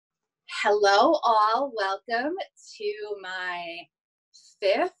Hello all, welcome to my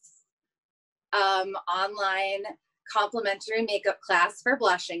fifth online complimentary makeup class for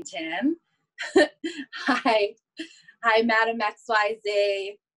Blushington. Hi, Madam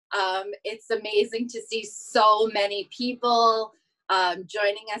XYZ. It's amazing to see so many people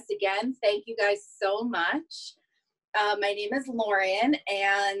joining us again. Thank you guys so much. My name is Lauren,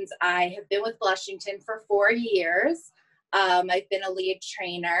 and I have been with Blushington for 4 years. I've been a lead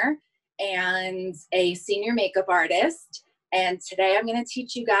trainer and a senior makeup artist. And today I'm going to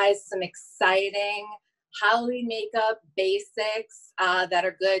teach you guys some exciting Halloween makeup basics that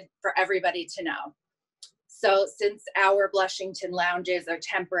are good for everybody to know. So since our Blushington lounges are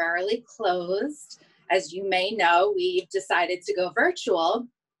temporarily closed, as you may know, we've decided to go virtual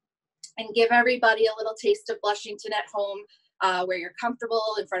and give everybody a little taste of Blushington at home where you're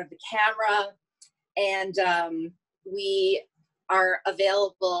comfortable in front of the camera. And we are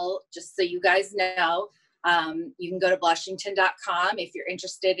available, just so you guys know, you can go to blushington.com if you're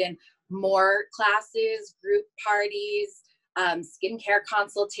interested in more classes, group parties, skincare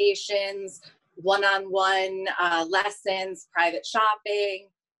consultations, one-on-one lessons, private shopping,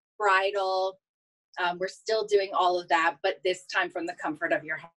 bridal. We're still doing all of that, but this time from the comfort of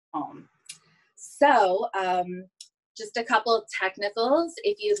your home. So just a couple of technicals.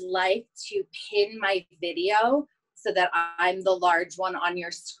 If you'd like to pin my video so that I'm the large one on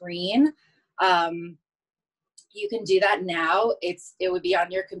your screen, you can do that now. It would be on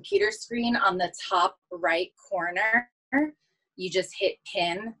your computer screen on the top right corner. You just hit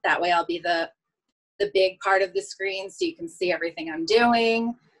pin. That way I'll be the big part of the screen so you can see everything I'm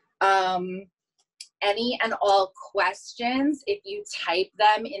doing. Any and all questions, if you type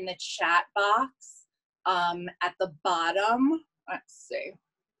them in the chat box at the bottom. Let's see.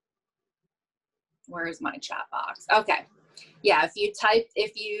 Where's my chat box? Okay. Yeah,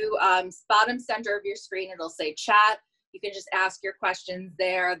 if you bottom center of your screen, it'll say chat. You can just ask your questions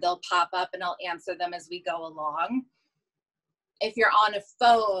there. They'll pop up and I'll answer them as we go along. If you're on a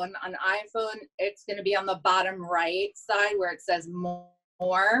phone, on iPhone, it's going to be on the bottom right side where it says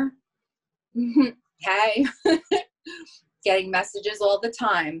more. Okay. Getting messages all the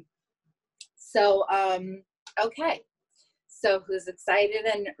time. So, okay. So who's excited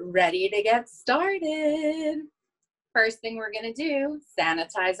and ready to get started? First thing we're going to do,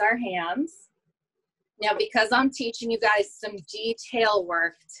 sanitize our hands. Now, because I'm teaching you guys some detail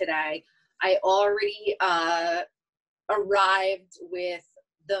work today, I already arrived with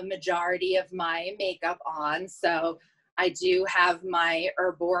the majority of my makeup on. So I do have my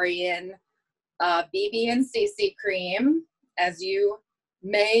Herborian BB and CC cream, as you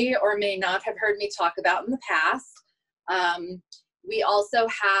may or may not have heard me talk about in the past. We also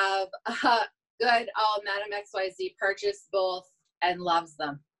have good, oh, Madam XYZ purchased both and loves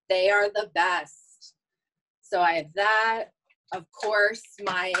them. They are the best. So I have that. Of course,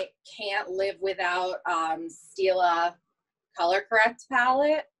 my can't live without Stila Color Correct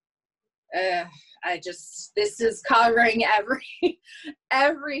palette. This is covering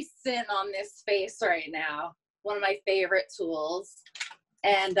every sin on this face right now. One of my favorite tools.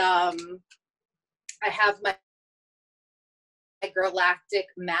 And I have my Galactic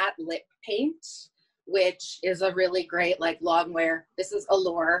Matte Lip Paint, which is a really great, like, long wear. This is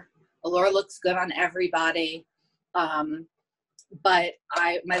Allure. Allure looks good on everybody. But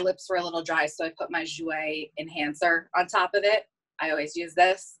my lips were a little dry, so I put my Jouer enhancer on top of it. I always use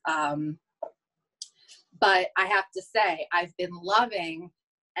this. But I have to say, I've been loving,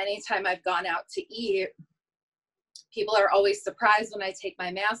 anytime I've gone out to eat, people are always surprised when I take my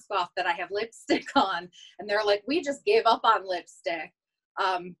mask off that I have lipstick on. And they're like, we just gave up on lipstick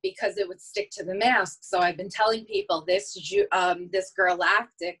because it would stick to the mask. So I've been telling people this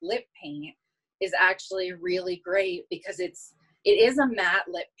Galactic lip paint is actually really great because it is a matte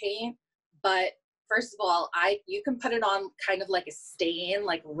lip paint, but first of all, you can put it on kind of like a stain,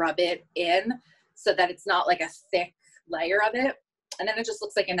 like rub it in so that it's not like a thick layer of it. And then it just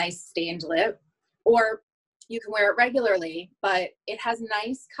looks like a nice stained lip. Or you can wear it regularly, but it has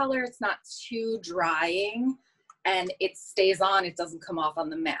nice color. It's not too drying and it stays on. It doesn't come off on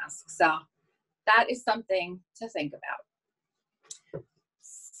the mask. So that is something to think about.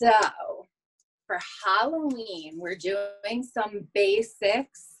 So for Halloween, we're doing some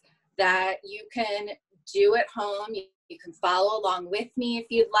basics that you can do at home. You can follow along with me if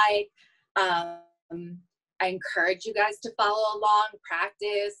you'd like. I encourage you guys to follow along,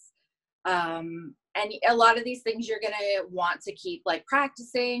 practice. And a lot of these things you're going to want to keep like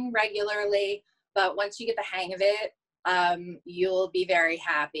practicing regularly, but once you get the hang of it, you'll be very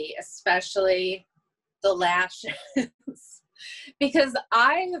happy, especially the lashes. because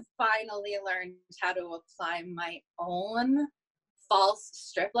I have finally learned how to apply my own false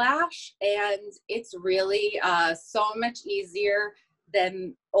strip lash, and it's really so much easier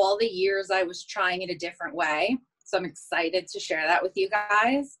than all the years I was trying it a different way. So I'm excited to share that with you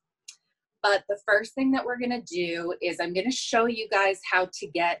guys. But the first thing that we're gonna do is I'm gonna show you guys how to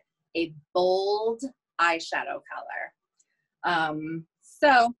get a bold eyeshadow color.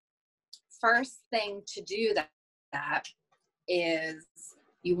 So first thing to do that is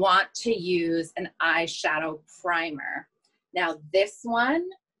you want to use an eyeshadow primer. Now this one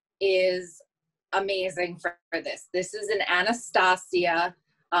is amazing for this. This is an Anastasia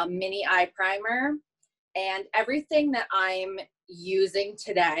mini eye primer, and everything that I'm using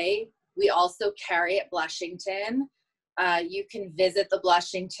today, we also carry at Blushington. You can visit the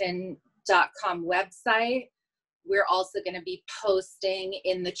blushington.com website. We're also going to be posting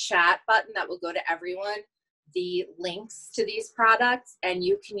in the chat button that will go to everyone the links to these products, and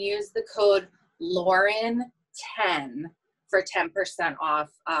you can use the code Lauren10 for 10% off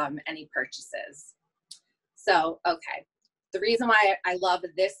any purchases. So, okay. The reason why I love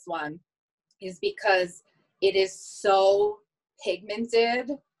this one is because it is so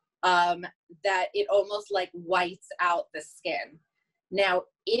pigmented that it almost like whites out the skin. Now,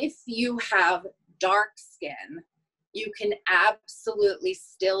 if you have dark skin, you can absolutely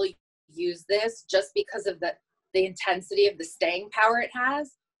still use this just because of the intensity of the staying power it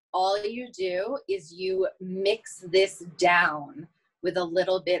has. All you do is you mix this down with a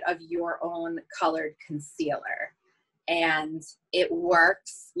little bit of your own colored concealer, and it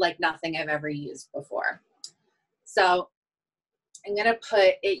works like nothing I've ever used before. So I'm gonna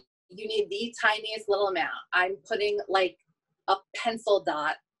put it, you need the tiniest little amount. I'm putting like a pencil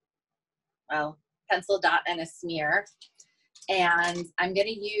dot, well, pencil dot and a smear. And I'm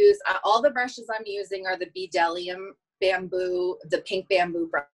gonna use, all the brushes I'm using are the Bdellium bamboo, the pink bamboo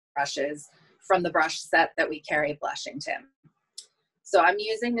brushes from the brush set that we carry at Blushington. So I'm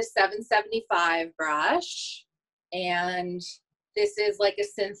using the 775 brush, and this is like a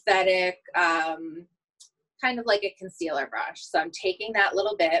synthetic, kind of like a concealer brush. So I'm taking that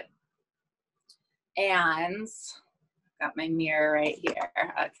little bit, and got my mirror right here.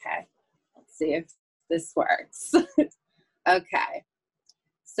 Okay, let's see if this works. Okay,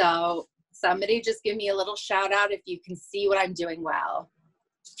 so somebody just give me a little shout out if you can see what I'm doing well.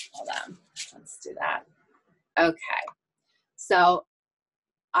 Hold on, let's do that. Okay, so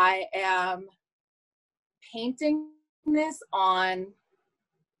I am painting this on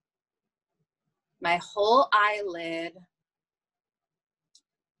my whole eyelid.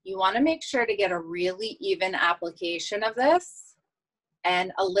 You want to make sure to get a really even application of this,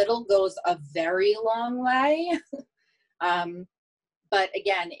 and a little goes a very long way. But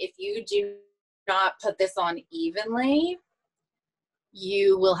again, if you do not put this on evenly,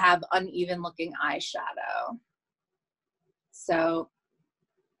 you will have uneven looking eyeshadow. So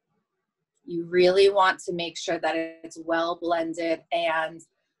you really want to make sure that it's well blended, and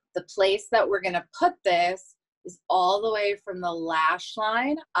the place that we're going to put this is all the way from the lash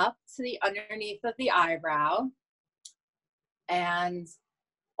line up to the underneath of the eyebrow, and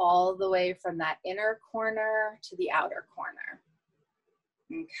all the way from that inner corner to the outer corner.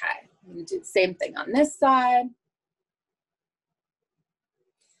 Okay, I'm going to do the same thing on this side.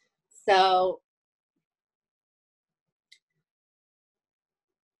 So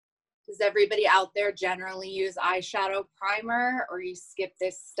does everybody out there generally use eyeshadow primer, or you skip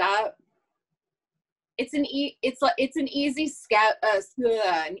this step? It's an easy step,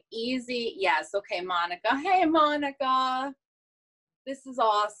 an easy, yes, okay, Monica. Hey, Monica. This is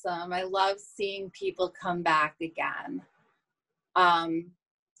awesome. I love seeing people come back again.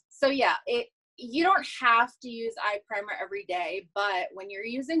 So yeah, you don't have to use eye primer every day, but when you're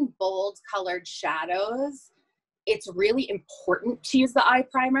using bold colored shadows, it's really important to use the eye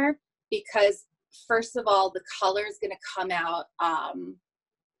primer, because first of all, the color is going to come out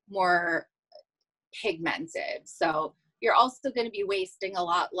more pigmented. So you're also going to be wasting a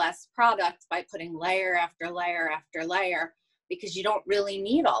lot less product by putting layer after layer after layer, because you don't really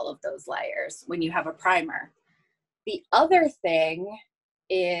need all of those layers when you have a primer. The other thing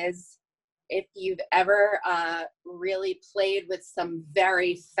is, if you've ever really played with some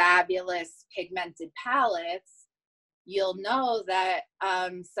very fabulous pigmented palettes, you'll know that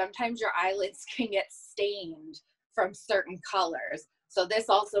sometimes your eyelids can get stained from certain colors. So this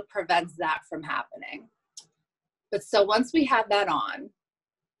also prevents that from happening. But so once we have that on,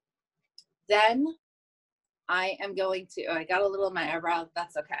 then I am going to, oh, I got a little in my eyebrow.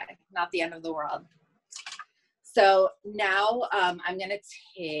 That's okay. Not the end of the world. So now I'm going to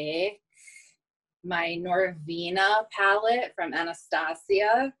take my Norvina palette from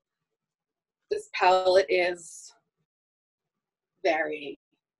Anastasia. This palette is very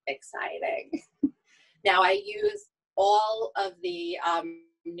exciting. Now I use all of the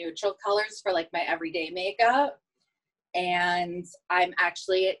neutral colors for like my everyday makeup, and I'm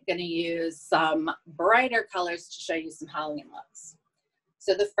actually going to use some brighter colors to show you some Halloween looks.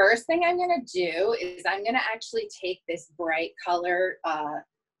 So the first thing I'm going to do is I'm going to actually take this bright color.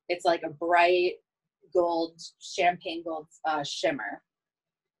 It's like a bright gold, champagne gold shimmer.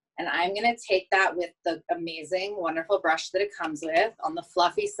 And I'm going to take that with the amazing, wonderful brush that it comes with on the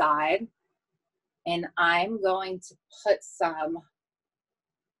fluffy side. And I'm going to put some,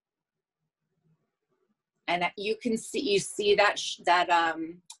 and you can see, you see that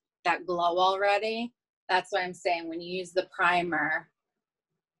glow already. That's why I'm saying when you use the primer,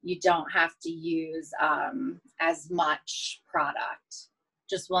 you don't have to use as much product.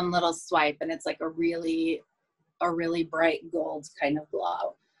 Just one little swipe and it's like a really bright gold kind of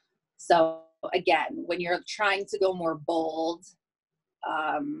glow. So again, when you're trying to go more bold,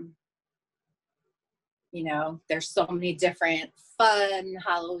 you know, there's so many different fun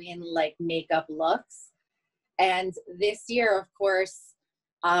Halloween like makeup looks. And this year, of course,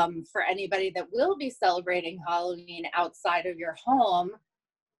 for anybody that will be celebrating Halloween outside of your home,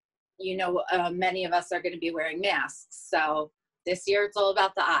 you know, many of us are going to be wearing masks. So this year it's all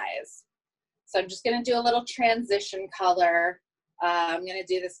about the eyes. So I'm just going to do a little transition color. I'm going to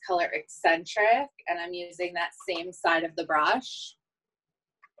do this color Eccentric, and I'm using that same side of the brush.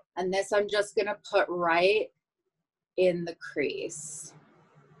 And this I'm just going to put right in the crease.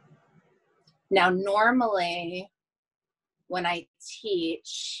 Now, normally when I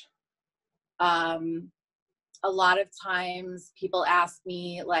teach, a lot of times people ask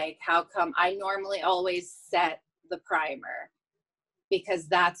me like, how come? I normally always set the primer because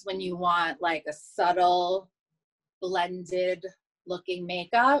that's when you want like a subtle blended looking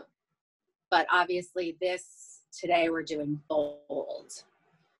makeup. But obviously today we're doing bold.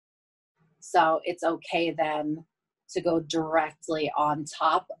 So it's okay then to go directly on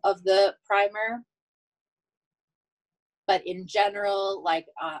top of the primer. But in general, like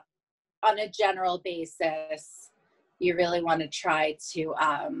on a general basis, you really want to try to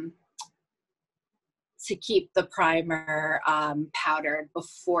keep the primer powdered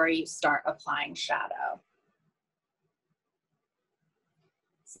before you start applying shadow.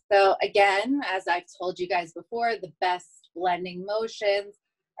 So again, as I've told you guys before, the best blending motions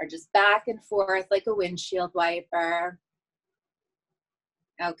are just back and forth like a windshield wiper.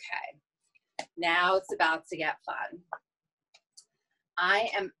 Okay, now it's about to get fun. I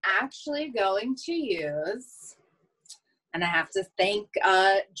am actually going to use, and I have to thank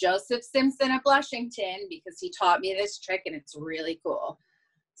Joseph Simpson at Blushington because he taught me this trick and it's really cool.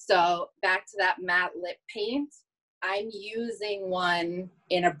 So back to that matte lip paint, I'm using one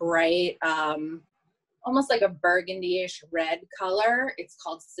in a bright, almost like a burgundy-ish red color. It's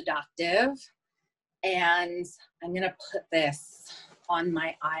called Seductive. And I'm gonna put this on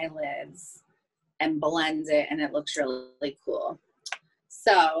my eyelids and blend it, and it looks really cool.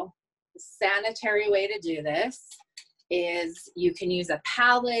 So the sanitary way to do this is you can use a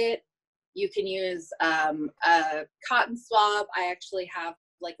palette, you can use a cotton swab. I actually have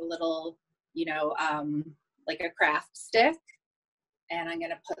like a little, you know, like a craft stick, and I'm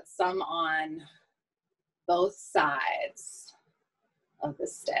gonna put some on both sides of the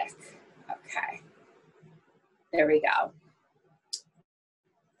stick. Okay, there we go.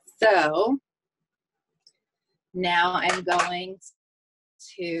 So now I'm going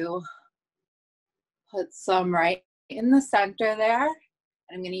to put some right in the center there.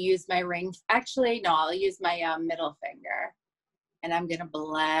 I'm going to use my ring. Actually, no, I'll use my middle finger. And I'm going to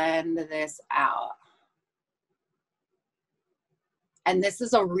blend this out. And this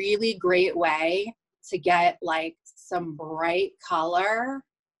is a really great way to get like some bright color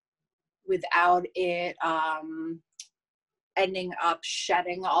without it ending up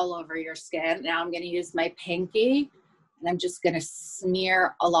shedding all over your skin. Now I'm going to use my pinky, and I'm just going to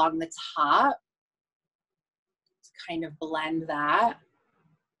smear along the top to kind of blend that.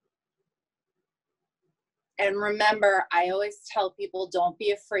 And remember, I always tell people, don't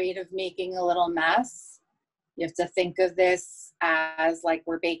be afraid of making a little mess. You have to think of this as like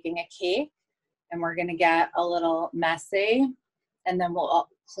we're baking a cake and we're gonna get a little messy and then we'll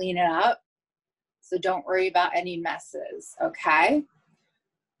clean it up. So don't worry about any messes, okay?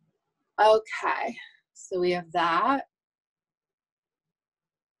 Okay, so we have that.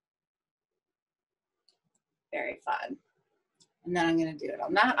 Very fun. And then I'm gonna do it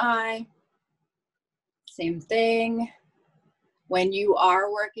on that eye. Same thing. when you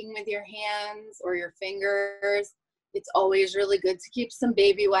are working with your hands or your fingers, it's always really good to keep some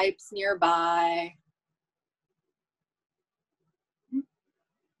baby wipes nearby.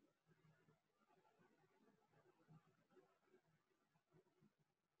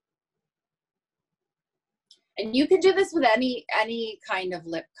 And you can do this with any kind of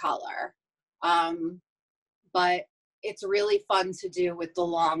lip color, but it's really fun to do with the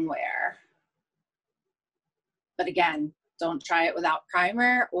long wear. But again, don't try it without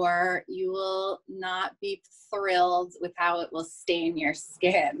primer or you will not be thrilled with how it will stain your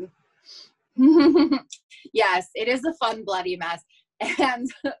skin. Yes, it is a fun bloody mess.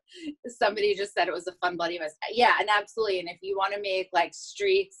 And somebody just said it was a fun bloody mess. Yeah, and absolutely. And if you want to make like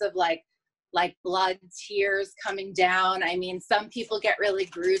streaks of like blood tears coming down, I mean, some people get really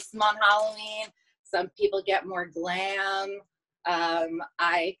gruesome on Halloween. Some people get more glam.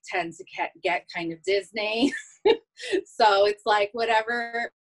 I tend to get kind of Disney. So it's like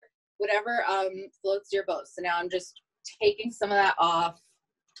whatever floats your boat. So now I'm just taking some of that off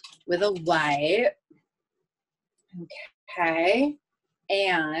with a wipe. Okay.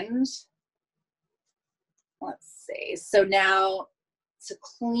 And let's see. So now to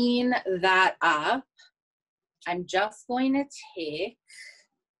clean that up, I'm just going to take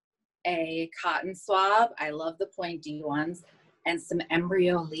a cotton swab. I love the pointy ones, and some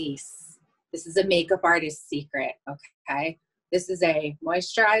Embryolisse. This is a makeup artist's secret, okay? This is a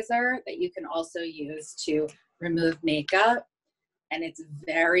moisturizer that you can also use to remove makeup, and it's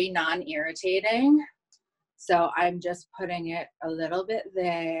very non-irritating. So I'm just putting it a little bit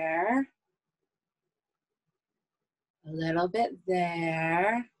there, a little bit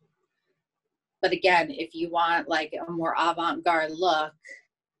there. But again, if you want like a more avant-garde look,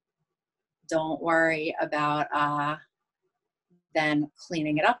 don't worry about then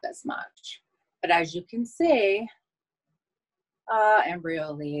cleaning it up as much. But as you can see,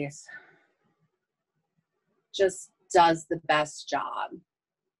 Embryolisse just does the best job.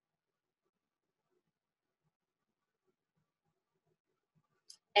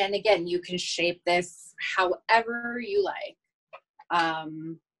 And again, you can shape this however you like.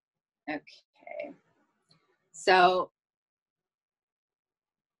 Okay. So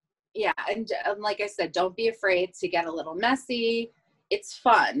yeah, and like I said, don't be afraid to get a little messy. It's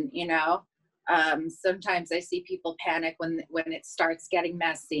fun, you know. Sometimes I see people panic when it starts getting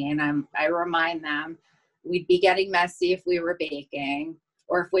messy, and I remind them we'd be getting messy if we were baking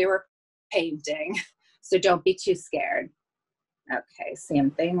or if we were painting. So don't be too scared. Okay,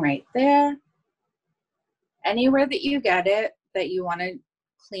 same thing right there. Anywhere that you get it, that you want to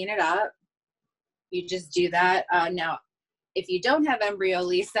clean it up, you just do that. Now, if you don't have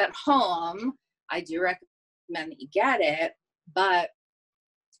Embryolisse at home, I do recommend that you get it, but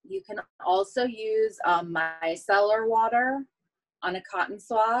you can also use micellar water on a cotton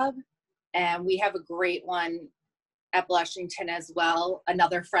swab, and we have a great one at Blushington as well,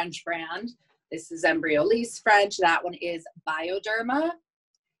 another French brand. This is Embryolisse French. That one is Bioderma,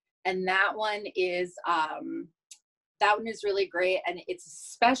 and that one is really great, and it's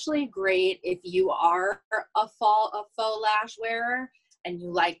especially great if you are a faux lash wearer and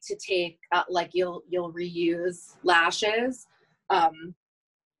you like to take like you'll reuse lashes.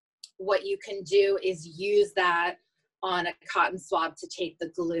 What you can do is use that on a cotton swab to take the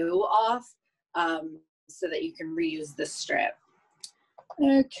glue off, so that you can reuse the strip.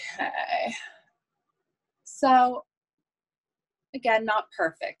 Okay. So again, not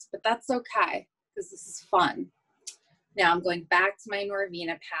perfect, but that's okay because this is fun. Now I'm going back to my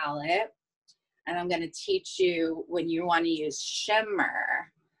Norvina palette, and I'm going to teach you when you want to use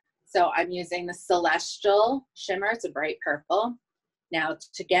shimmer. So I'm using the Celestial shimmer. It's a bright purple. Now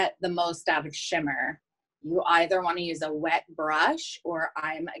to get the most out of shimmer, you either want to use a wet brush, or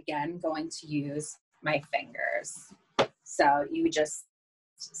I'm again going to use my fingers. So you just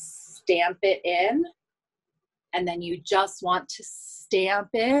stamp it in, and then you just want to stamp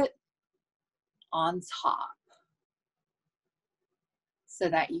it on top so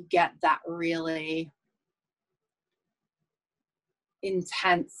that you get that really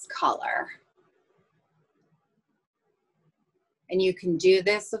intense color. And you can do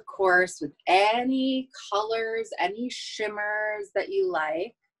this, of course, with any colors, any shimmers that you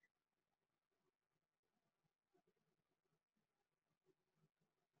like.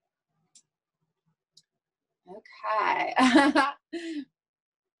 Okay.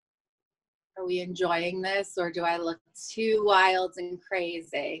 Are we enjoying this, or do I look too wild and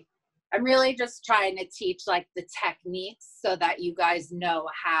crazy? I'm really just trying to teach like the techniques so that you guys know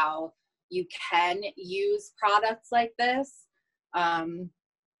how you can use products like this. I'm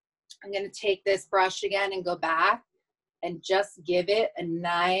going to take this brush again and go back, and just give it a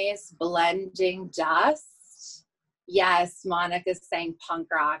nice blending dust. Yes, Monica's saying punk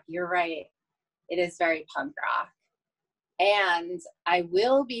rock. You're right. It is very punk rock. And I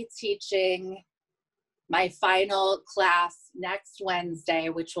will be teaching my final class next Wednesday,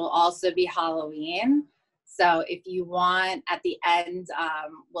 which will also be Halloween. So if you want, at the end,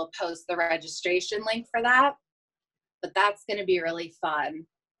 we'll post the registration link for that. But that's going to be really fun.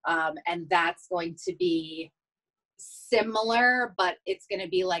 And that's going to be similar, but it's going to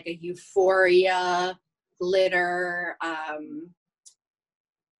be like a euphoria, glitter,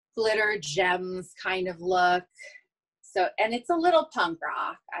 glitter gems kind of look. So, and it's a little punk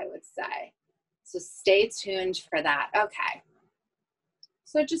rock, I would say. So stay tuned for that. Okay.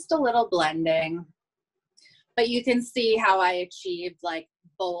 So just a little blending. But you can see how I achieved like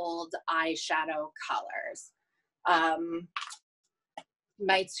bold eyeshadow colors.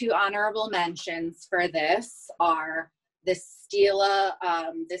 My two honorable mentions for this are the Stila,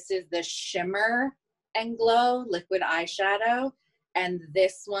 this is the Shimmer and Glow liquid eyeshadow, and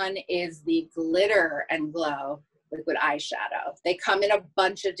this one is the Glitter and Glow liquid eyeshadow. They come in a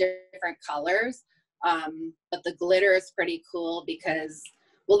bunch of different colors, but the glitter is pretty cool because,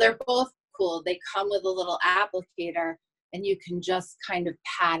 well, they're both cool. They come with a little applicator and you can just kind of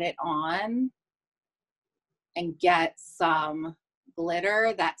pat it on and get some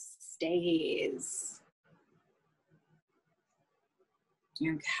glitter that stays.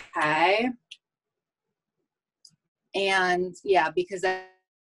 Okay. And yeah, because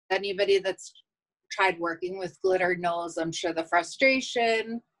anybody that's tried working with glitter knows, I'm sure, the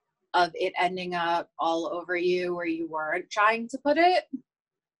frustration of it ending up all over you where you weren't trying to put it.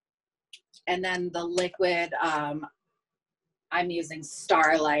 And then the liquid, I'm using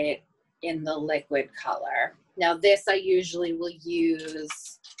Starlight in the liquid color. Now this I usually will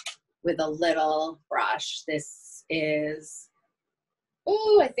use with a little brush. This is,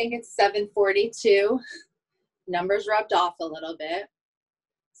 oh, I think it's 742. Numbers rubbed off a little bit.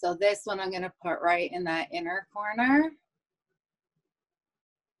 So this one I'm gonna put right in that inner corner.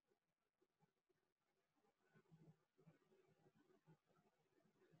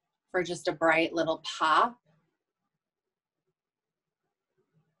 For just a bright little pop.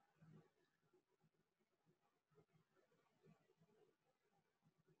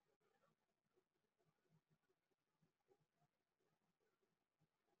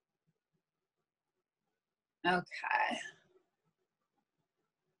 Okay.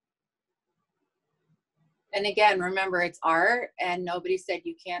 And again, remember, it's art, and nobody said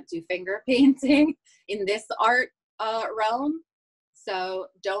you can't do finger painting in this art realm. So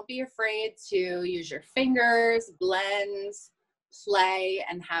don't be afraid to use your fingers, blend, play,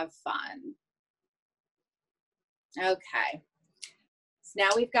 and have fun. Okay. So now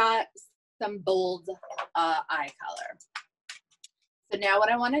we've got some bold eye color. So now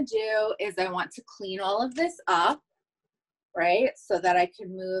what I want to do is I want to clean all of this up, right? So that I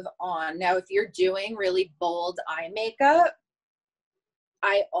can move on. Now, if you're doing really bold eye makeup,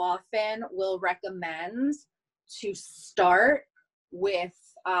 I often will recommend to start with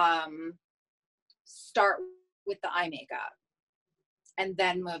the eye makeup and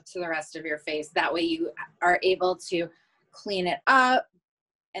then move to the rest of your face. That way you are able to clean it up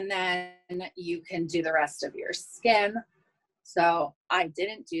and then you can do the rest of your skin. So I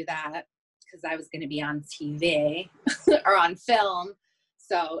didn't do that because I was going to be on TV or on film.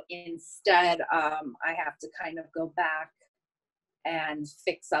 So instead, I have to kind of go back and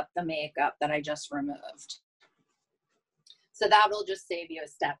fix up the makeup that I just removed. So that'll just save you a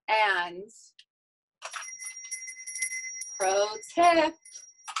step. And pro tip,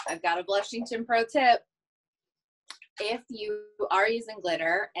 I've got a Blushington pro tip. If you are using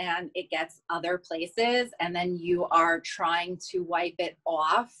glitter and it gets other places and then you are trying to wipe it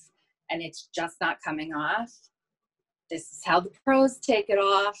off and it's just not coming off, this is how the pros take it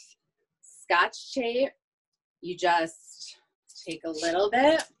off. Scotch tape, you just take a little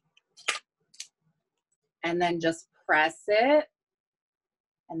bit and then just press it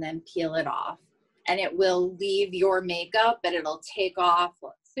and then peel it off. And it will leave your makeup, but it'll take off.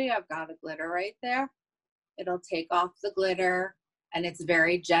 Let's see, I've got a glitter right there. It'll take off the glitter and it's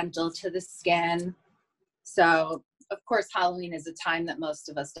very gentle to the skin. So of course, Halloween is a time that most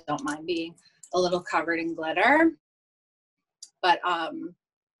of us don't mind being a little covered in glitter. But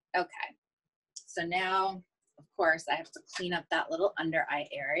okay. So now, of course, I have to clean up that little under eye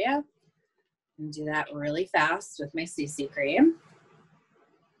area and do that really fast with my CC cream.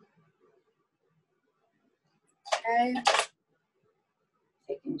 Okay.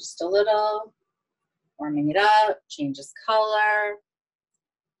 Taking just a little, warming it up, changes color.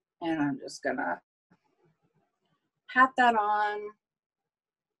 And I'm just gonna pat that on.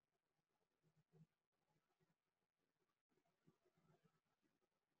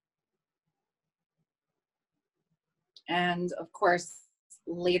 And of course,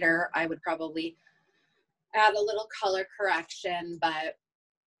 later I would probably add a little color correction, but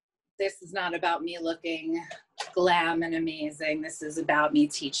this is not about me looking glam and amazing. This is about me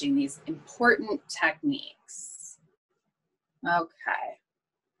teaching these important techniques. Okay,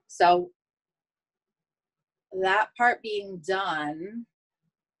 so that part being done,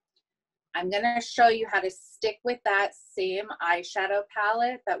 I'm gonna show you how to stick with that same eyeshadow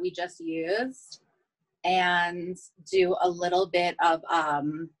palette that we just used and do a little bit of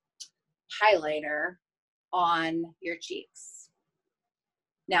highlighter on your cheeks.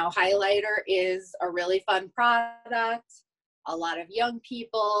 Now, highlighter is a really fun product. A lot of young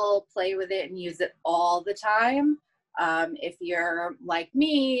people play with it and use it all the time. If you're like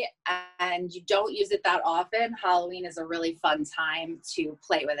me and you don't use it that often, Halloween is a really fun time to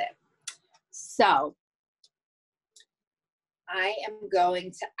play with it. So I am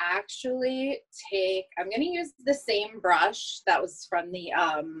going to actually I'm going to use the same brush that was from the,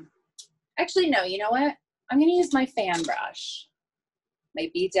 actually, no, you know what? I'm going to use my fan brush, my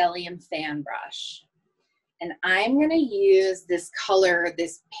Bdellium fan brush. And I'm going to use this color,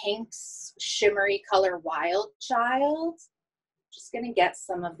 this pink shimmery color, Wild Child. Just going to get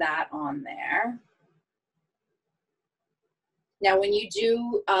some of that on there. Now, when you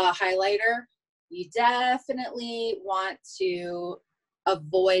do a highlighter, you definitely want to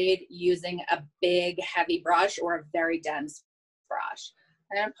avoid using a big, heavy brush or a very dense brush.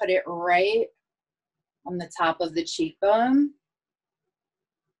 I'm going to put it right on the top of the cheekbone.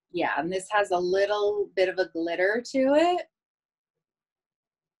 Yeah, and this has a little bit of a glitter to it.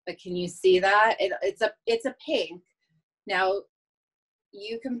 But can you see that? It's a pink. Now,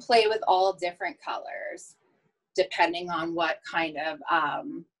 you can play with all different colors depending on what kind of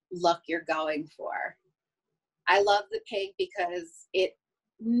look you're going for. I love the pink because it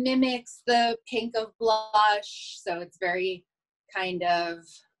mimics the pink of blush, so it's very kind of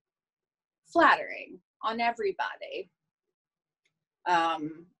flattering on everybody.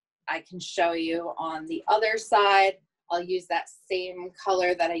 I can show you on the other side. I'll use that same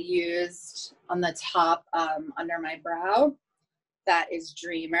color that I used on the top under my brow. That is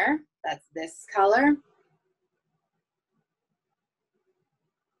Dreamer. That's this color.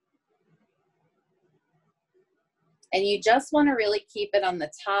 And you just want to really keep it on the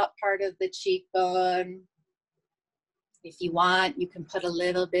top part of the cheekbone. If you want, you can put a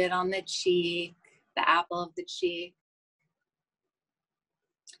little bit on the cheek, the apple of the cheek.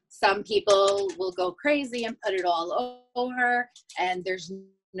 Some people will go crazy and put it all over, and there's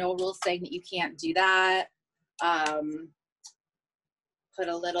no rule saying that you can't do that. Put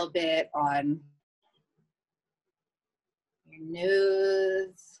a little bit on your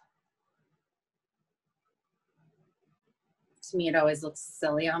nose. To me, it always looks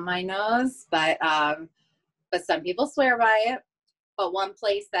silly on my nose, but some people swear by it. But one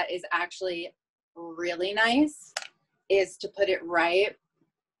place that is actually really nice is to put it right,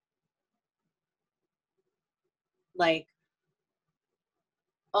 like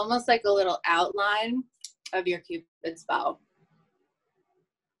almost like a little outline of your Cupid's bow.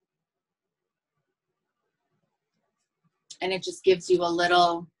 And it just gives you a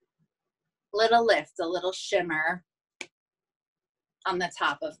little lift, a little shimmer on the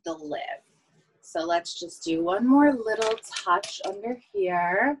top of the lid. So let's just do one more little touch under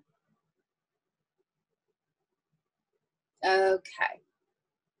here. Okay.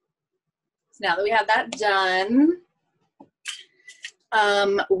 So now that we have that done,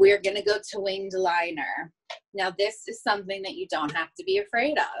 we're gonna go to winged liner. Now this is something that you don't have to be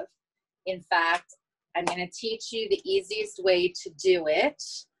afraid of. In fact, I'm gonna teach you the easiest way to do it.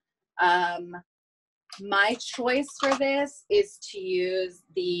 My choice for this is to use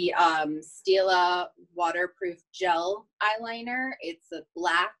the Stila waterproof gel eyeliner. It's a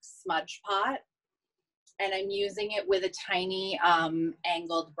black smudge pot, and I'm using it with a tiny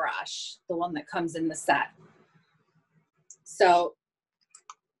angled brush, the one that comes in the set. So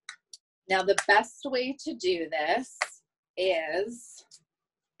now the best way to do this is,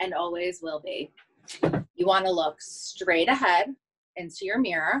 and always will be, you want to look straight ahead into your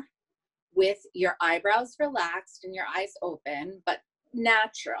mirror with your eyebrows relaxed and your eyes open, but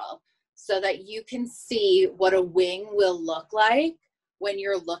natural, so that you can see what a wing will look like when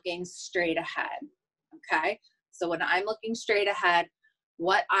you're looking straight ahead, okay? So when I'm looking straight ahead,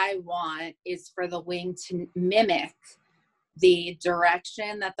 what I want is for the wing to mimic the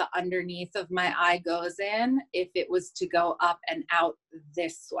direction that the underneath of my eye goes in if it was to go up and out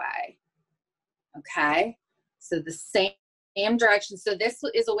this way, okay? So the same direction. So this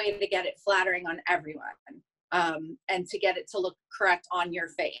is a way to get it flattering on everyone, and to get it to look correct on your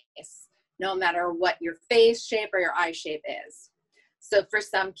face, no matter what your face shape or your eye shape is. So for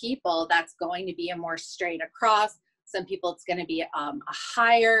some people, that's going to be a more straight across. Some people, it's going to be a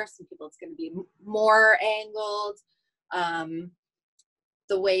higher. Some people, it's going to be more angled.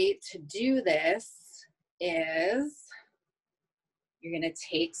 The way to do this is you're going to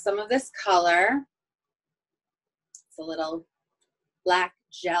take some of this color. It's a little black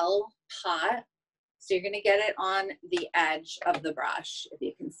gel pot. So you're going to get it on the edge of the brush, if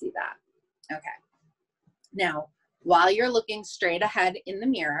you can see that. Okay. Now, while you're looking straight ahead in the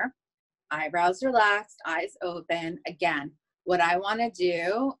mirror, eyebrows relaxed, eyes open. Again, what I want to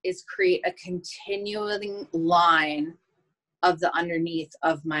do is create a continuing line of the underneath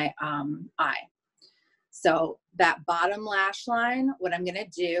of my eye. So that bottom lash line, what I'm going to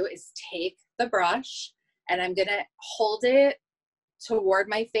do is take the brush and I'm going to hold it toward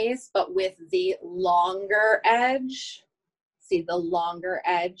my face, but with the longer edge. See the longer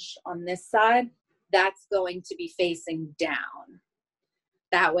edge on this side? That's going to be facing down.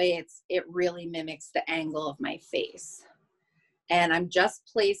 That way it really mimics the angle of my face. And I'm just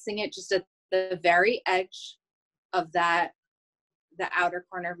placing it just at the very edge of that, the outer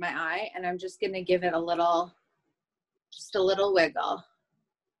corner of my eye. And I'm just going to give it just a little wiggle.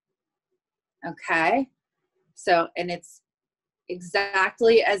 Okay. So, and it's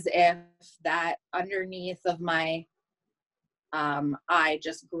exactly as if that underneath of my eye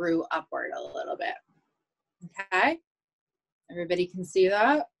just grew upward a little bit. Okay. Everybody can see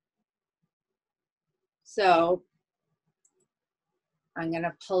that? So I'm going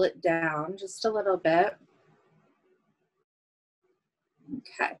to pull it down just a little bit.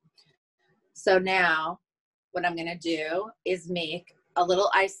 Okay. So now what I'm going to do is make a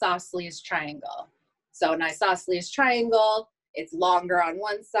little isosceles triangle. So an isosceles triangle, it's longer on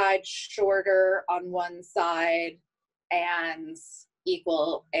one side, shorter on one side, and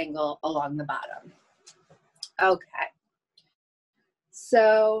equal angle along the bottom. Okay.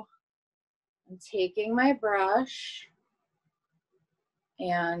 So I'm taking my brush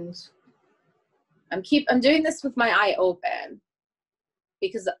and I'm doing this with my eye open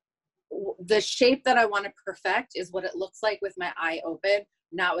because the shape that I want to perfect is what it looks like with my eye open,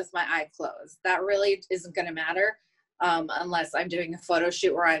 not with my eye closed. That really isn't going to matter unless I'm doing a photo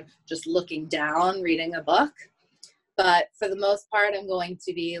shoot where I'm just looking down, reading a book. But for the most part, I'm going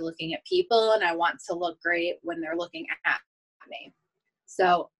to be looking at people and I want to look great when they're looking at me.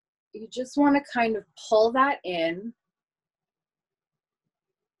 So you just want to kind of pull that in.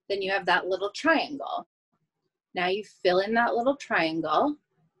 Then you have that little triangle. Now you fill in that little triangle.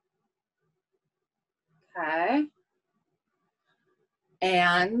 Okay.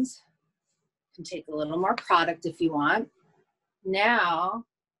 And you can take a little more product if you want. Now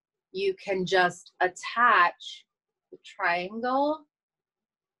you can just attach the triangle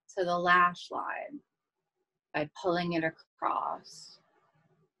to the lash line by pulling it across.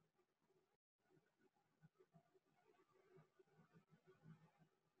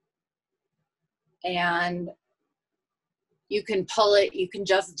 And you can pull it, you can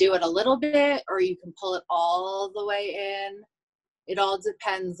just do it a little bit, or you can pull it all the way in. It all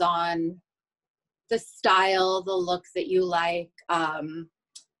depends on the style, the look that you like.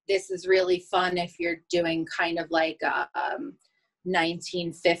 This is really fun if you're doing kind of like a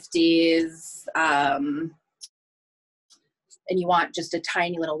 1950s, and you want just a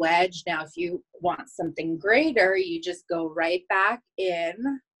tiny little wedge. Now, if you want something greater, you just go right back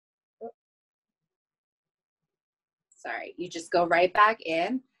in. Sorry, you just go right back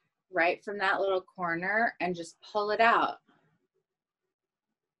in, right from that little corner, and just pull it out.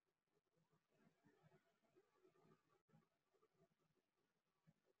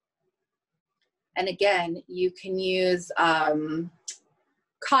 And again, you can use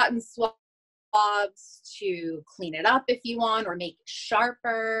cotton swabs to clean it up if you want, or make it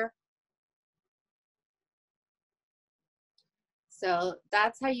sharper. So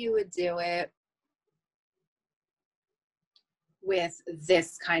that's how you would do it with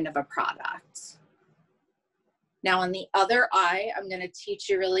this kind of a product. Now on the other eye, I'm going to teach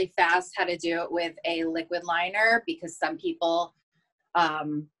you really fast how to do it with a liquid liner, because some people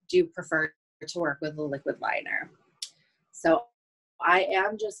do prefer to work with a liquid liner. So I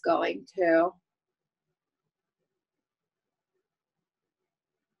am just going to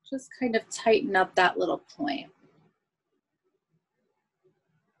just kind of tighten up that little point.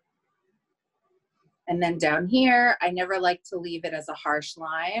 And then down here, I never like to leave it as a harsh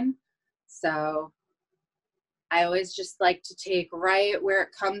line. So I always just like to take right where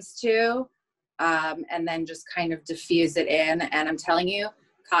it comes to, and then just kind of diffuse it in. And I'm telling you,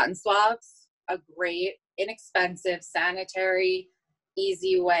 cotton swabs, a great, inexpensive, sanitary,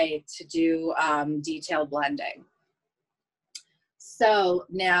 easy way to do detail blending. So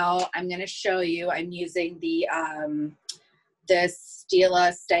now I'm going to show you, I'm using the this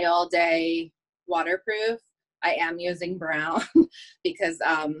Stila Stay All Day waterproof. I am using brown because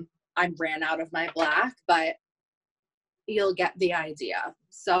I ran out of my black, but you'll get the idea.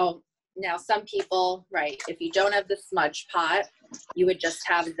 So now some people, right, if you don't have the smudge pot, you would just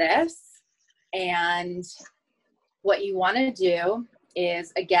have this. And what you want to do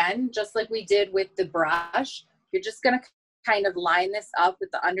is, again, just like we did with the brush, you're just going to kind of line this up with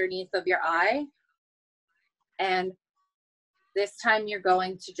the underneath of your eye. And this time you're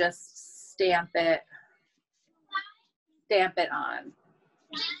going to just stamp it on.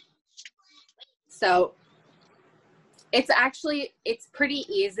 So it's pretty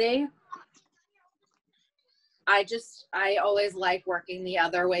easy. I always like working the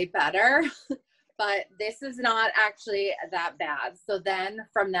other way better, but this is not actually that bad. So then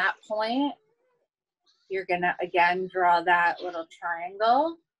from that point, you're gonna, again, draw that little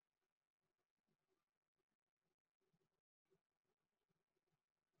triangle.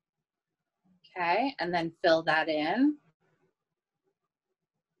 Okay, and then fill that in.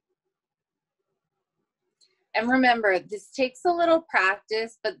 And remember, this takes a little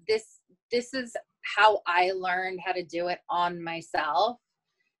practice, but this is how I learned how to do it on myself.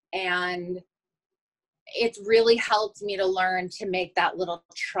 And it's really helped me to learn to make that little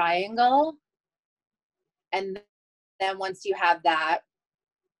triangle. And then once you have that,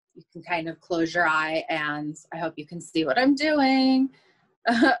 you can kind of close your eye, and I hope you can see what I'm doing,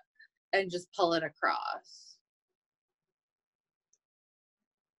 and just pull it across.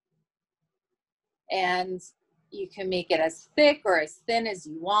 And you can make it as thick or as thin as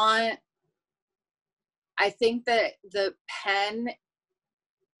you want. I think that the pen,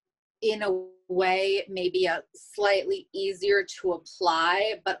 in a way, may be a slightly easier to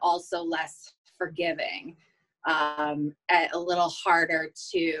apply, but also less forgiving, a little harder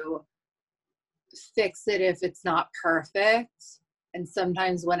to fix it if it's not perfect. And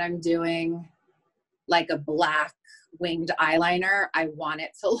sometimes when I'm doing like a black winged eyeliner, I want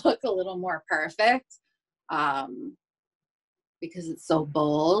it to look a little more perfect, because it's so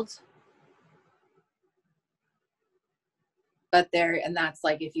bold. But there, and that's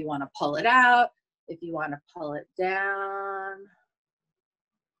like if you want to pull it out, if you want to pull it down,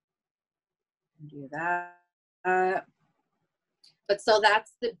 do that. But so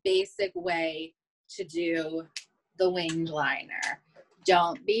that's the basic way to do the winged liner.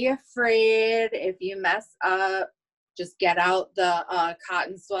 Don't be afraid if you mess up. Just get out the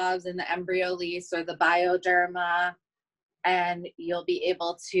cotton swabs and the embryo lease or the Bioderma, and you'll be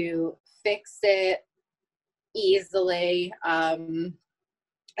able to fix it easily.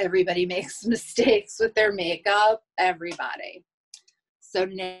 Everybody makes mistakes with their makeup, everybody. So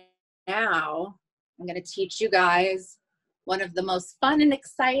now I'm going to teach you guys one of the most fun and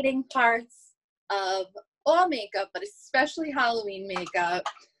exciting parts of all makeup, but especially Halloween makeup.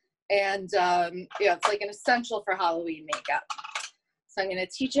 And yeah, it's like an essential for Halloween makeup. So I'm going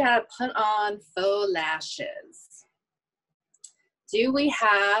to teach you how to put on faux lashes. Do we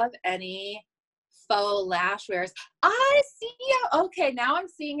have any faux lash wearers? I see you. Okay, now I'm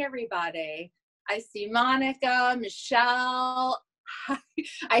seeing everybody. I see Monica, Michelle.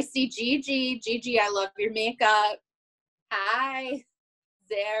 I see Gigi. Gigi, I love your makeup. Hi,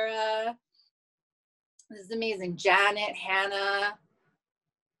 Sarah. This is amazing. Janet, Hannah,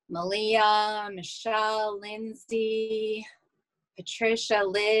 Malia, Michelle, Lindsay, Patricia,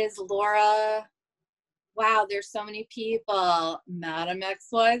 Liz, Laura. Wow, there's so many people. Madam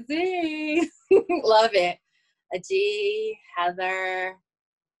XYZ. Love it. Adi, Heather,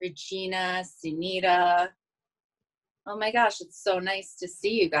 Regina, Sunita. Oh my gosh, it's so nice to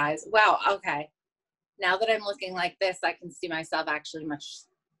see you guys. Wow, okay. Now that I'm looking like this, I can see myself actually much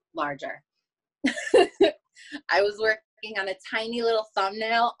larger. I was working on a tiny little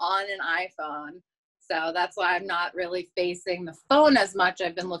thumbnail on an iPhone, so that's why I'm not really facing the phone as much.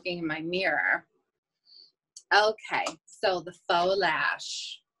 I've been looking in my mirror. Okay, so the faux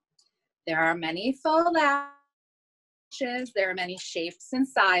lash. There are many faux lashes. There are many shapes and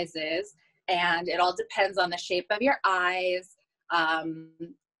sizes, and it all depends on the shape of your eyes.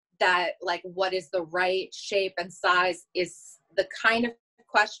 That, like, what is the right shape and size is the kind of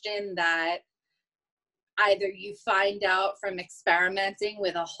question that either you find out from experimenting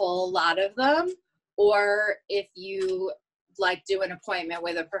with a whole lot of them, or if you like do an appointment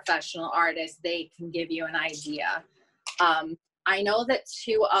with a professional artist, they can give you an idea. I know that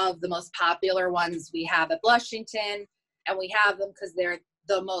two of the most popular ones we have at Blushington, and we have them because they're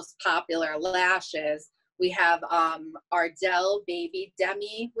the most popular lashes. We have Ardell Baby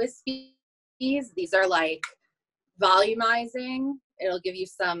Demi Wispies. These are like volumizing. It'll give you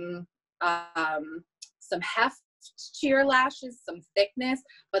some heft to your lashes, some thickness,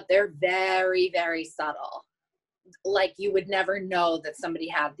 but they're very, very subtle. Like you would never know that somebody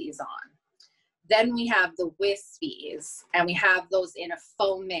had these on. Then we have the wispies, and we have those in a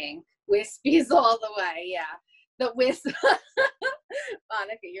foaming wispies all the way. Yeah, the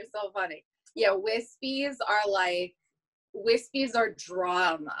Monica, you're so funny. Yeah, wispies are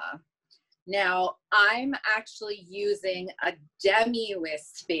drama. Now I'm actually using a demi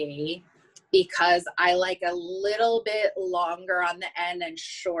wispy because I like a little bit longer on the end and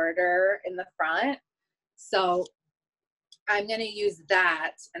shorter in the front. So I'm going to use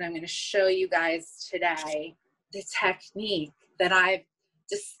that, and I'm going to show you guys today the technique that I've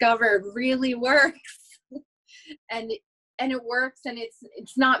discovered really works. and it works, and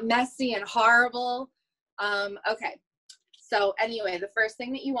it's not messy and horrible. Okay. So anyway, the first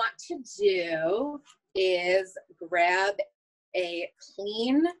thing that you want to do is grab a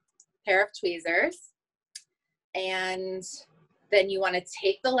clean pair of tweezers, and then you want to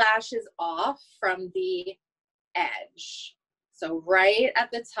take the lashes off from the edge. So right at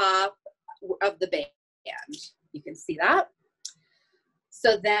the top of the band, you can see that.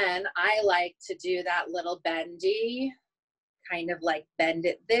 So then I like to do that little bendy, kind of like bend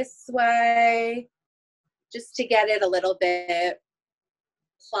it this way, just to get it a little bit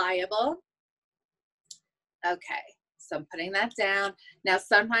pliable. Okay, so I'm putting that down. Now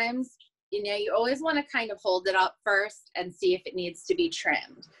sometimes, you know, you always want to kind of hold it up first and see if it needs to be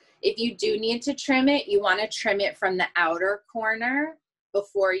trimmed. If you do need to trim it, you want to trim it from the outer corner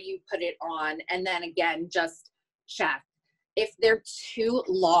before you put it on. And then again, just check. If they're too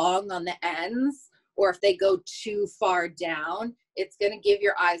long on the ends, or if they go too far down, it's going to give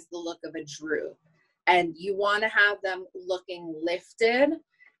your eyes the look of a droop. And you want to have them looking lifted. And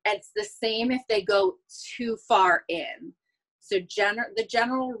it's the same if they go too far in. So the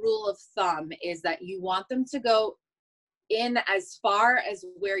general rule of thumb is that you want them to go in as far as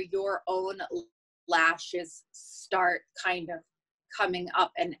where your own lashes start kind of coming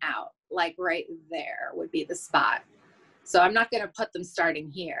up and out, like right there would be the spot. So I'm not going to put them starting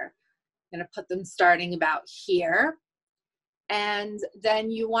here. I'm going to put them starting about here. And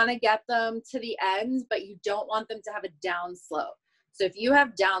then you want to get them to the end, but you don't want them to have a down slope. So if you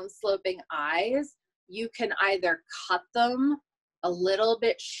have down sloping eyes, you can either cut them a little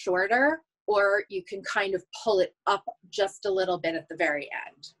bit shorter, or you can kind of pull it up just a little bit at the very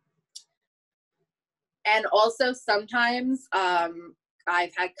end. And also sometimes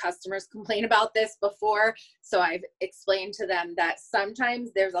I've had customers complain about this before, so I've explained to them that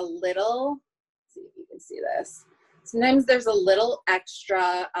sometimes there's a little, let's see if you can see this, sometimes there's a little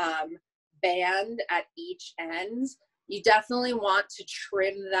extra band at each end. You definitely want to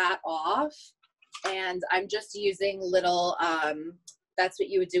trim that off, and I'm just using little, that's what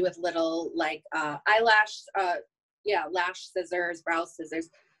you would do with little like eyelash, lash scissors, brow scissors.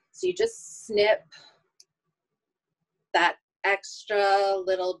 So you just snip that extra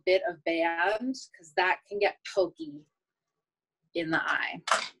little bit of band, because that can get pokey in the eye.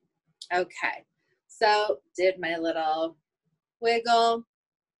 Okay, so did my little wiggle.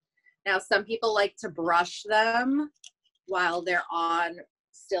 Now some people like to brush them while they're on,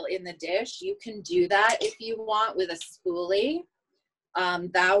 still in the dish. You can do that if you want with a spoolie.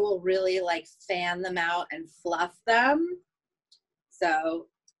 That will really like fan them out and fluff them. So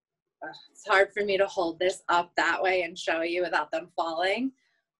it's hard for me to hold this up that way and show you without them falling.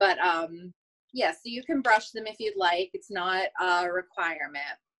 But yeah, so you can brush them if you'd like. It's not a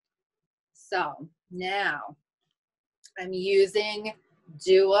requirement. So now I'm using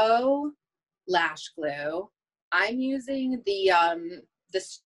Duo Lash Glue. I'm using the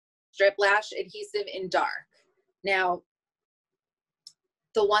Strip Lash Adhesive in dark. Now,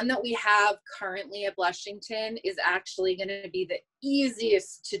 the one that we have currently at Blushington is actually going to be the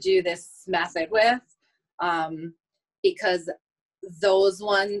easiest to do this method with, because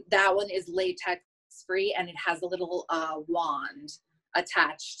that one is latex free, and it has a little wand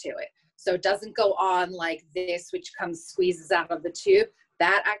attached to it. So it doesn't go on like this, which squeezes out of the tube.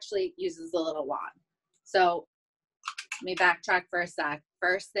 That actually uses a little wand. So let me backtrack for a sec.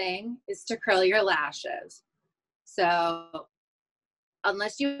 First thing is to curl your lashes. So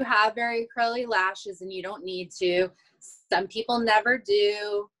unless you have very curly lashes, and you don't need to, some people never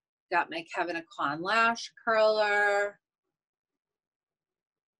do. Got my Kevin Aquan lash curler.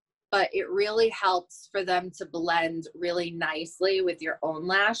 but it really helps for them to blend really nicely with your own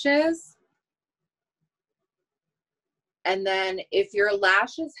lashes. And then if your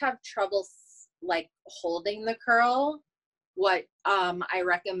lashes have trouble like holding the curl, what I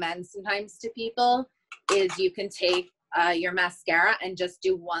recommend sometimes to people is you can take your mascara and just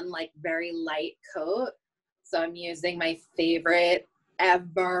do one like very light coat. So I'm using my favorite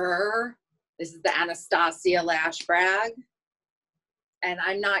ever. This is the Anastasia Lash Brag. And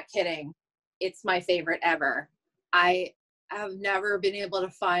I'm not kidding. It's my favorite ever. I have never been able to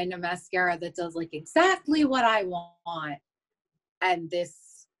find a mascara that does like exactly what I want. And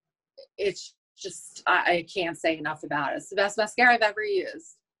this, it's just, I can't say enough about it. It's the best mascara I've ever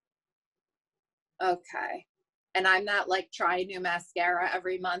used. Okay. And I'm not like try a new mascara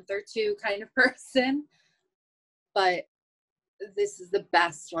every month or two kind of person, but this is the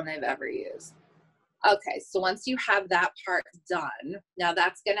best one I've ever used. Okay, so once you have that part done, now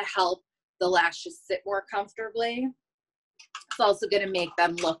that's going to help the lashes sit more comfortably. It's also going to make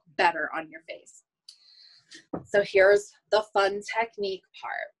them look better on your face. So here's the fun technique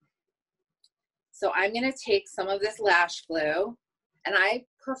part. So I'm going to take some of this lash glue, and I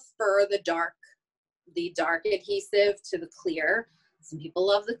prefer the dark adhesive to the clear. Some people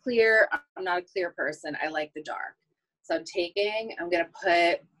love the clear. I'm not a clear person. I like the dark. So I'm going to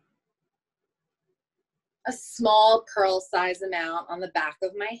put a small pearl size amount on the back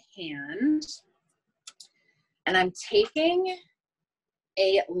of my hand. And I'm taking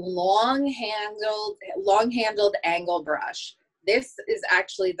a long-handled angle brush. This is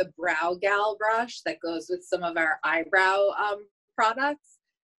actually the Brow Gal brush that goes with some of our eyebrow products.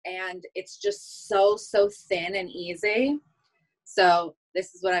 And it's just so thin and easy. So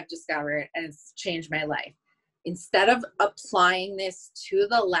this is what I've discovered, and it's changed my life. Instead of applying this to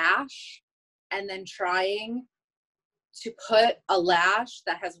the lash and then trying to put a lash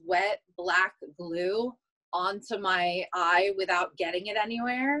that has wet black glue onto my eye without getting it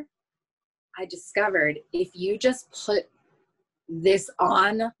anywhere, I discovered if you just put this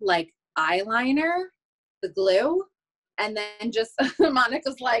on like eyeliner, the glue, and then just,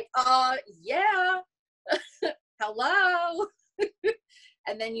 Monica's like, yeah, hello.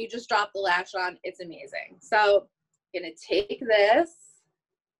 And then you just drop the lash on. It's amazing. So I'm going to take this.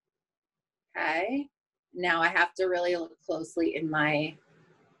 Okay. Now I have to really look closely in my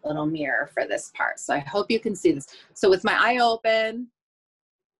little mirror for this part. So I hope you can see this. So with my eye open,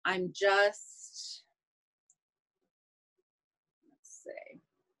 I'm just, let's see.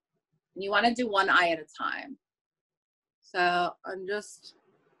 You want to do one eye at a time. So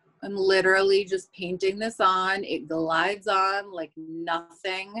I'm literally just painting this on. It glides on like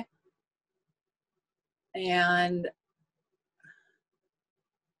nothing. And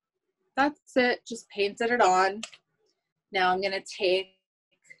that's it, just painted it on. Now I'm gonna take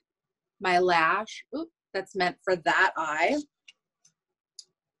my lash, that's meant for that eye,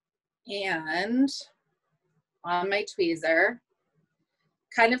 and on my tweezer,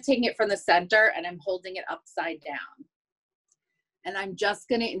 kind of taking it from the center, and I'm holding it upside down. And I'm just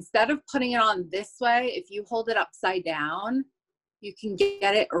gonna, instead of putting it on this way, if you hold it upside down, you can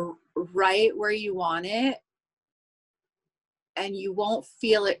get it right where you want it, and you won't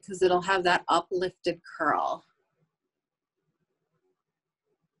feel it because it'll have that uplifted curl.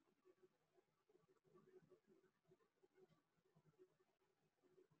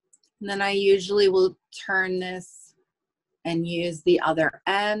 And then I usually will turn this and use the other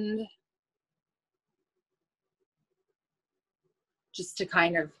end just to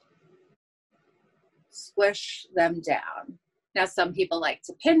kind of squish them down. Now, some people like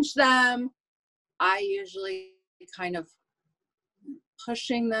to pinch them. I usually kind of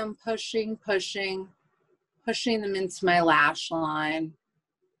pushing them, pushing them into my lash line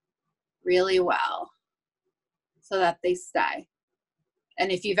really well so that they stay.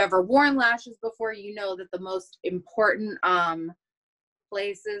 And if you've ever worn lashes before, you know that the most important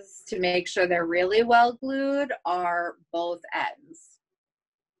places to make sure they're really well glued are both ends.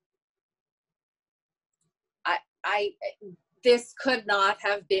 This could not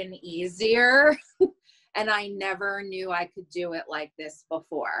have been easier, and I never knew I could do it like this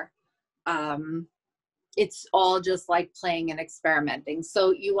before. It's all just like playing and experimenting.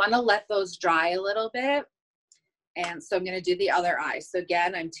 So you want to let those dry a little bit. And so I'm going to do the other eye. So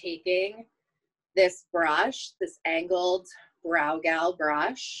again, I'm taking this brush, this angled Brow Gal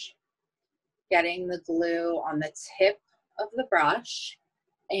brush, getting the glue on the tip of the brush.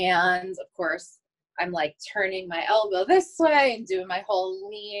 And of course, I'm like turning my elbow this way and doing my whole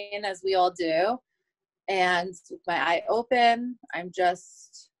lean as we all do. And with my eye open, I'm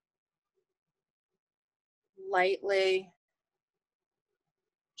just lightly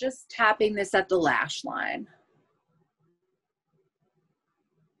just tapping this at the lash line.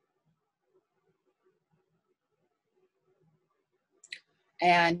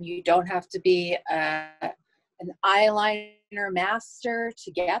 And you don't have to be an eyeliner master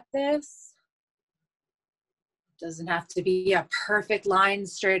to get this. It doesn't have to be a perfect line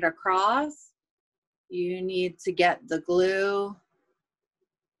straight across. You need to get the glue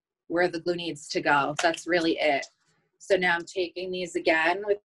where the glue needs to go. That's really it. So now I'm taking these again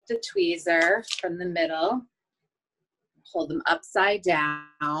with the tweezer from the middle, hold them upside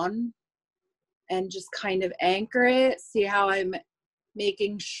down, and just kind of anchor it. See how I'm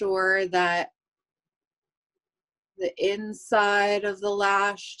making sure that the inside of the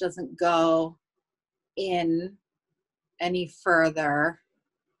lash doesn't go in any further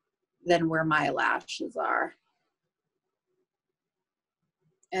than where my lashes are.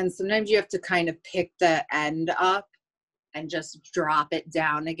 And sometimes you have to kind of pick the end up and just drop it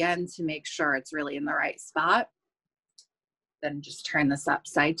down again to make sure it's really in the right spot. Then just turn this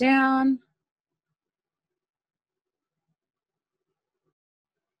upside down.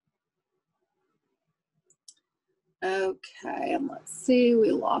 Okay, and let's see,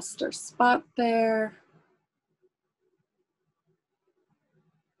 we lost our spot there.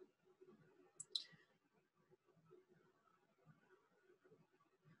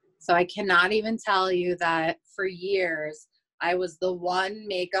 So I cannot even tell you that for years, I was the one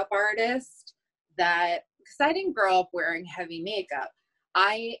makeup artist that, because I didn't grow up wearing heavy makeup,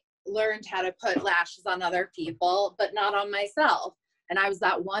 I learned how to put lashes on other people, but not on myself. And I was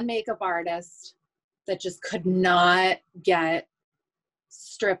that one makeup artist that just could not get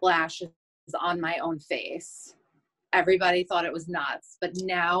strip lashes on my own face. Everybody thought it was nuts, but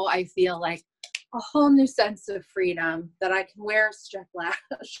now I feel like a whole new sense of freedom that I can wear a strip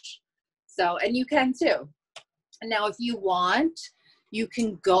lash. So, and you can too. And now if you want, you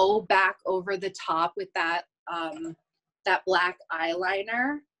can go back over the top with that, that black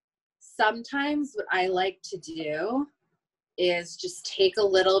eyeliner. Sometimes what I like to do is just take a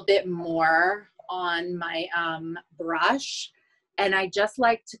little bit more on my brush, and I just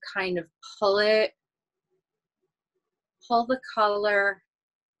like to kind of pull the color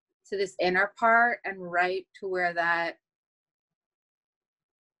to this inner part and right to where that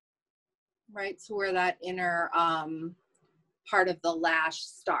inner part of the lash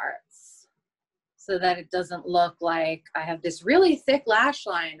starts, so that it doesn't look like I have this really thick lash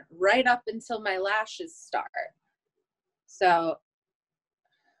line right up until my lashes start. So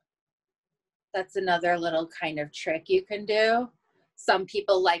that's another little kind of trick you can do. Some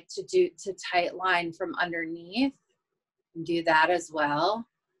people like to tight line from underneath. Do that as well.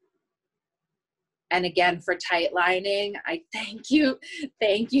 And again, for tight lining, I thank you,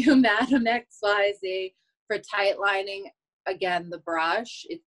 Madam XYZ, for tight lining. Again, the brush,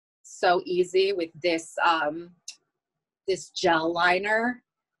 it's so easy with this, this gel liner,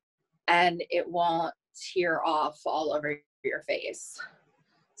 and it won't tear off all over your face.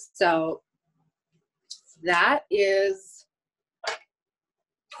 So that is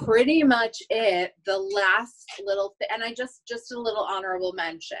pretty much it. The last little thing, and just a little honorable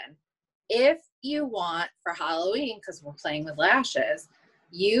mention. If you want for Halloween, because we're playing with lashes,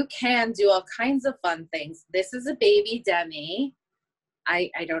 you can do all kinds of fun things. This is a baby Demi. I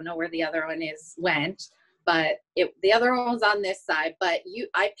don't know where the other one went, but the other one was on this side, but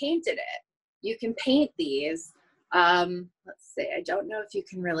I painted it. You can paint these. Let's see, I don't know if you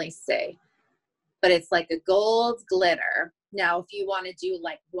can really see, but it's like a gold glitter. Now, if you want to do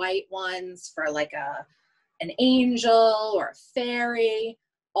like white ones for like an angel or a fairy,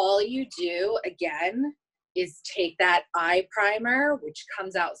 all you do, again, is take that eye primer, which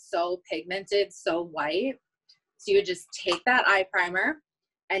comes out so pigmented, so white. So you just take that eye primer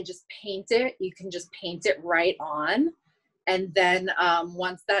and just paint it. You can just paint it right on. And then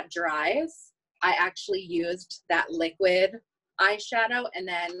once that dries, I actually used that liquid eyeshadow. And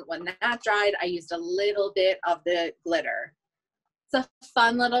then when that dried, I used a little bit of the glitter. It's a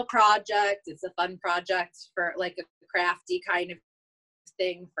fun little project. It's a fun project for like a crafty kind of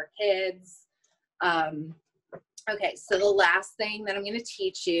thing for kids. Okay, so the last thing that I'm going to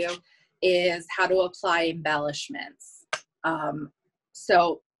teach you is how to apply embellishments.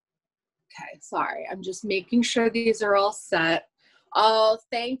 Okay, sorry, I'm just making sure these are all set. Oh,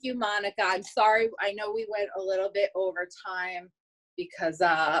 thank you, Monica. I'm sorry, I know we went a little bit over time because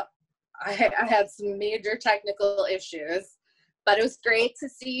I had some major technical issues, but it was great to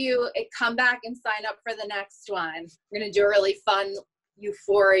see you come back and sign up for the next one. We're going to do a really fun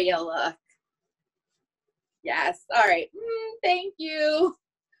euphoria look. Yes. All right. Thank you.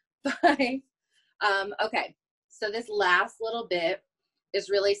 Bye. Okay. So this last little bit is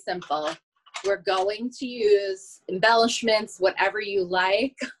really simple. We're going to use embellishments, whatever you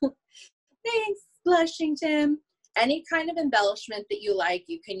like. Thanks, Blushington. Any kind of embellishment that you like.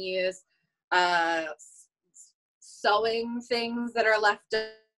 You can use sewing things that are left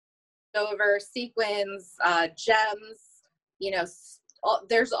over, sequins, gems, you know,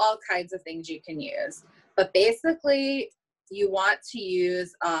 there's all kinds of things you can use. But basically, you want to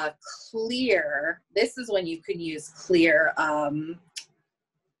use clear. This is when you can use clear.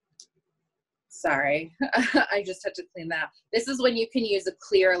 Sorry, I just had to clean that. This is when you can use a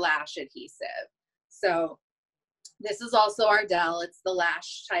clear lash adhesive. So this is also Ardell. It's the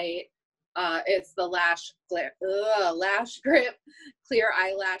Lash Tight. It's the Lash Grip Clear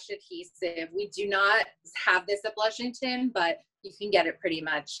Eyelash Adhesive. We do not have this at Blushington, but you can get it pretty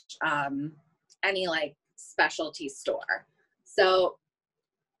much any like specialty store. So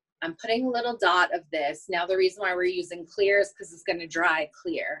I'm putting a little dot of this. Now the reason why we're using clear is because it's going to dry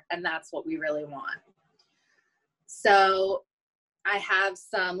clear, and that's what we really want. So I have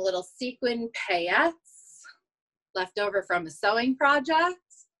some little sequin paillettes left over from a sewing project.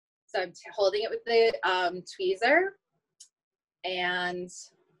 So I'm holding it with the tweezer and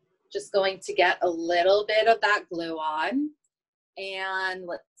just going to get a little bit of that glue on. And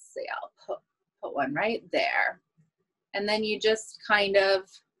let's see, I'll put one right there. And then you just kind of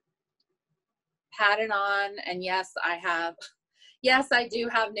pat it on. And yes, I do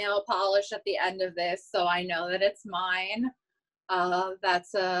have nail polish at the end of this, so I know that it's mine.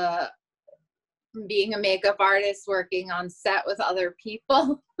 That's being a makeup artist working on set with other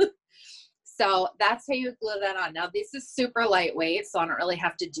people. So that's how you glue that on. Now this is super lightweight, so I don't really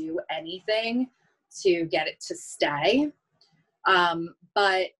have to do anything to get it to stay.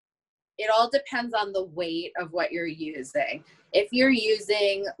 But it all depends on the weight of what you're using. If you're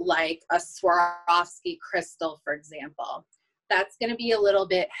using like a Swarovski crystal, for example, that's going to be a little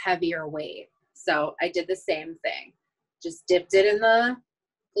bit heavier weight. So I did the same thing. Just dipped it in the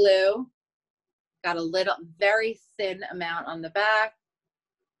glue, got a little, very thin amount on the back,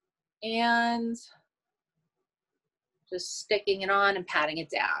 and just sticking it on and patting it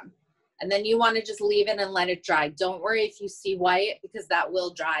down. And then you want to just leave it and let it dry. Don't worry if you see white, because that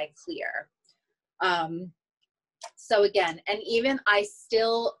will dry clear. So again, and even I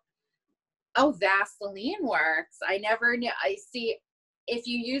still, oh, Vaseline works. I never knew. I see, if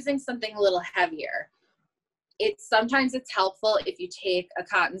you're using something a little heavier, sometimes it's helpful if you take a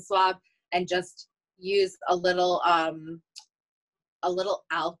cotton swab and just use a little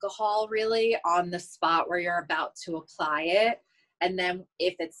alcohol really on the spot where you're about to apply it. And then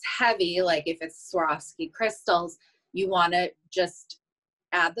if it's heavy, like if it's Swarovski crystals, you want to just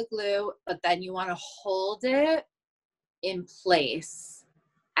add the glue, but then you want to hold it in place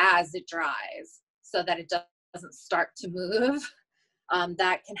as it dries so that it doesn't start to move.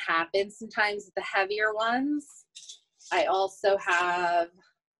 That can happen sometimes with the heavier ones. I also have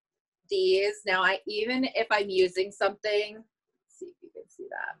these. Now, even if I'm using something, let's see if you can see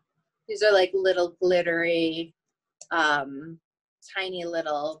that. These are like little glittery, tiny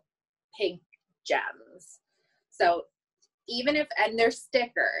little pink gems. So even if, and they're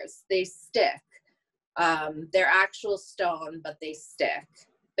stickers, they stick. They're actual stone, but they stick.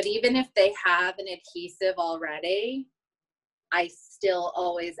 But even if they have an adhesive already, I still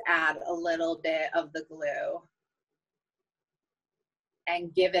always add a little bit of the glue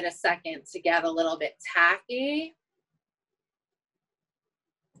and give it a second to get a little bit tacky.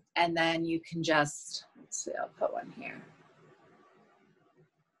 And then you can just, let's see, I'll put one here.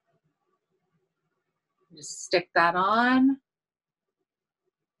 Just stick that on.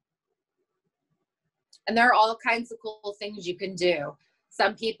 And there are all kinds of cool things you can do.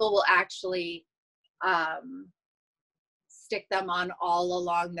 Some people will actually stick them on all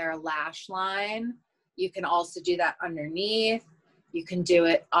along their lash line. You can also do that underneath. You can do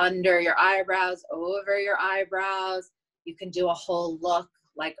it under your eyebrows, over your eyebrows. You can do a whole look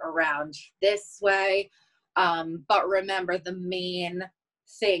like around this way. But remember, the main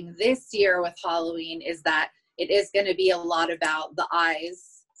thing this year with Halloween is that it is going to be a lot about the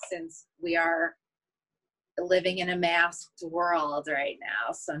eyes, since we are living in a masked world right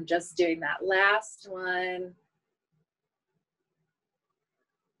now. So I'm just doing that last one.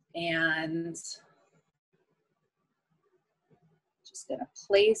 And just going to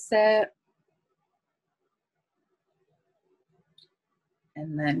place it.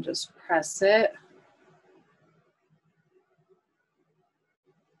 And then just press it.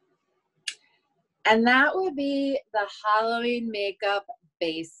 And that would be the Halloween makeup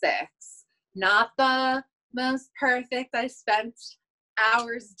basics. Not the most perfect. I spent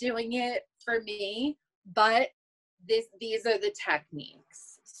hours doing it for me, but these are the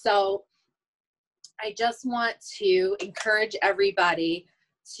techniques. So I just want to encourage everybody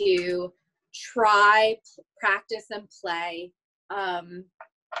to try, practice, and play.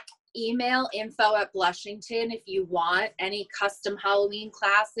 Email info@Blushington if you want any custom Halloween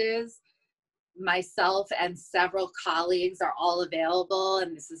classes. Myself and several colleagues are all available,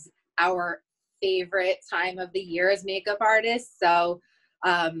 and this is our favorite time of the year as makeup artists. So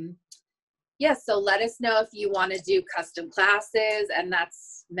yeah, so let us know if you want to do custom classes, and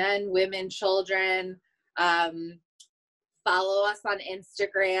that's men, women, children. Follow us on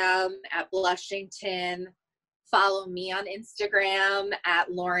Instagram @Blushington. Follow me on Instagram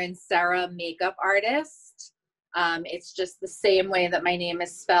 @Lauren Serra Makeup Artist. It's just the same way that my name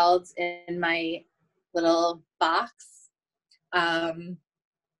is spelled in my little box. So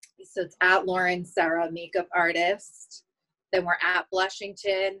it's @Lauren Serra Makeup Artist. Then we're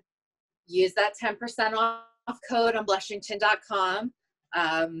 @Blushington. Use that 10% off code on blushington.com.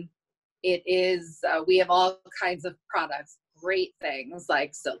 It is, we have all kinds of products, great things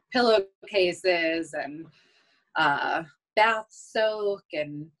like silk pillowcases and bath soak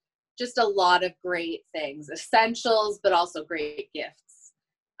and just a lot of great things, essentials, but also great gifts.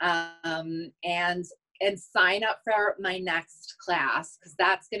 And sign up for my next class, because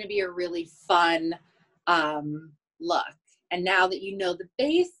that's going to be a really fun look. And now that you know the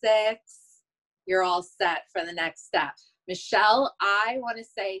basics, you're all set for the next step. Michelle, I want to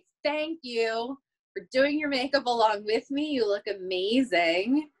say thank you for doing your makeup along with me. You look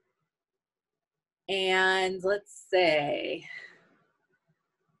amazing. And let's see.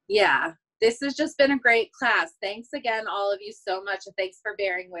 Yeah, this has just been a great class. Thanks again, all of you, so much. And thanks for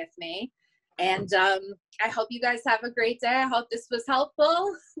bearing with me. And I hope you guys have a great day. I hope this was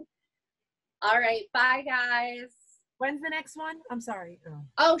helpful. All right, bye, guys. When's the next one? I'm sorry.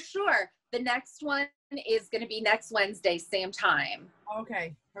 Oh, sure. The next one is going to be next Wednesday, same time.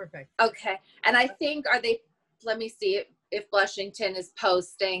 Okay, perfect. Okay. And I think, let me see if Blushington is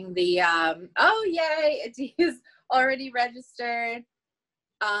posting the, oh, yay, it is already registered.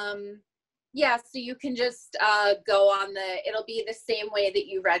 Yeah, so you can just go on it'll be the same way that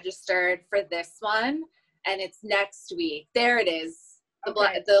you registered for this one, and it's next week. There it is.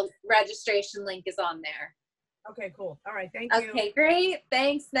 Okay. The registration link is on there. Okay, cool. All right, thank you. Okay, great.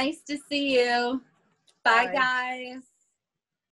 Thanks. Nice to see you. Bye, guys.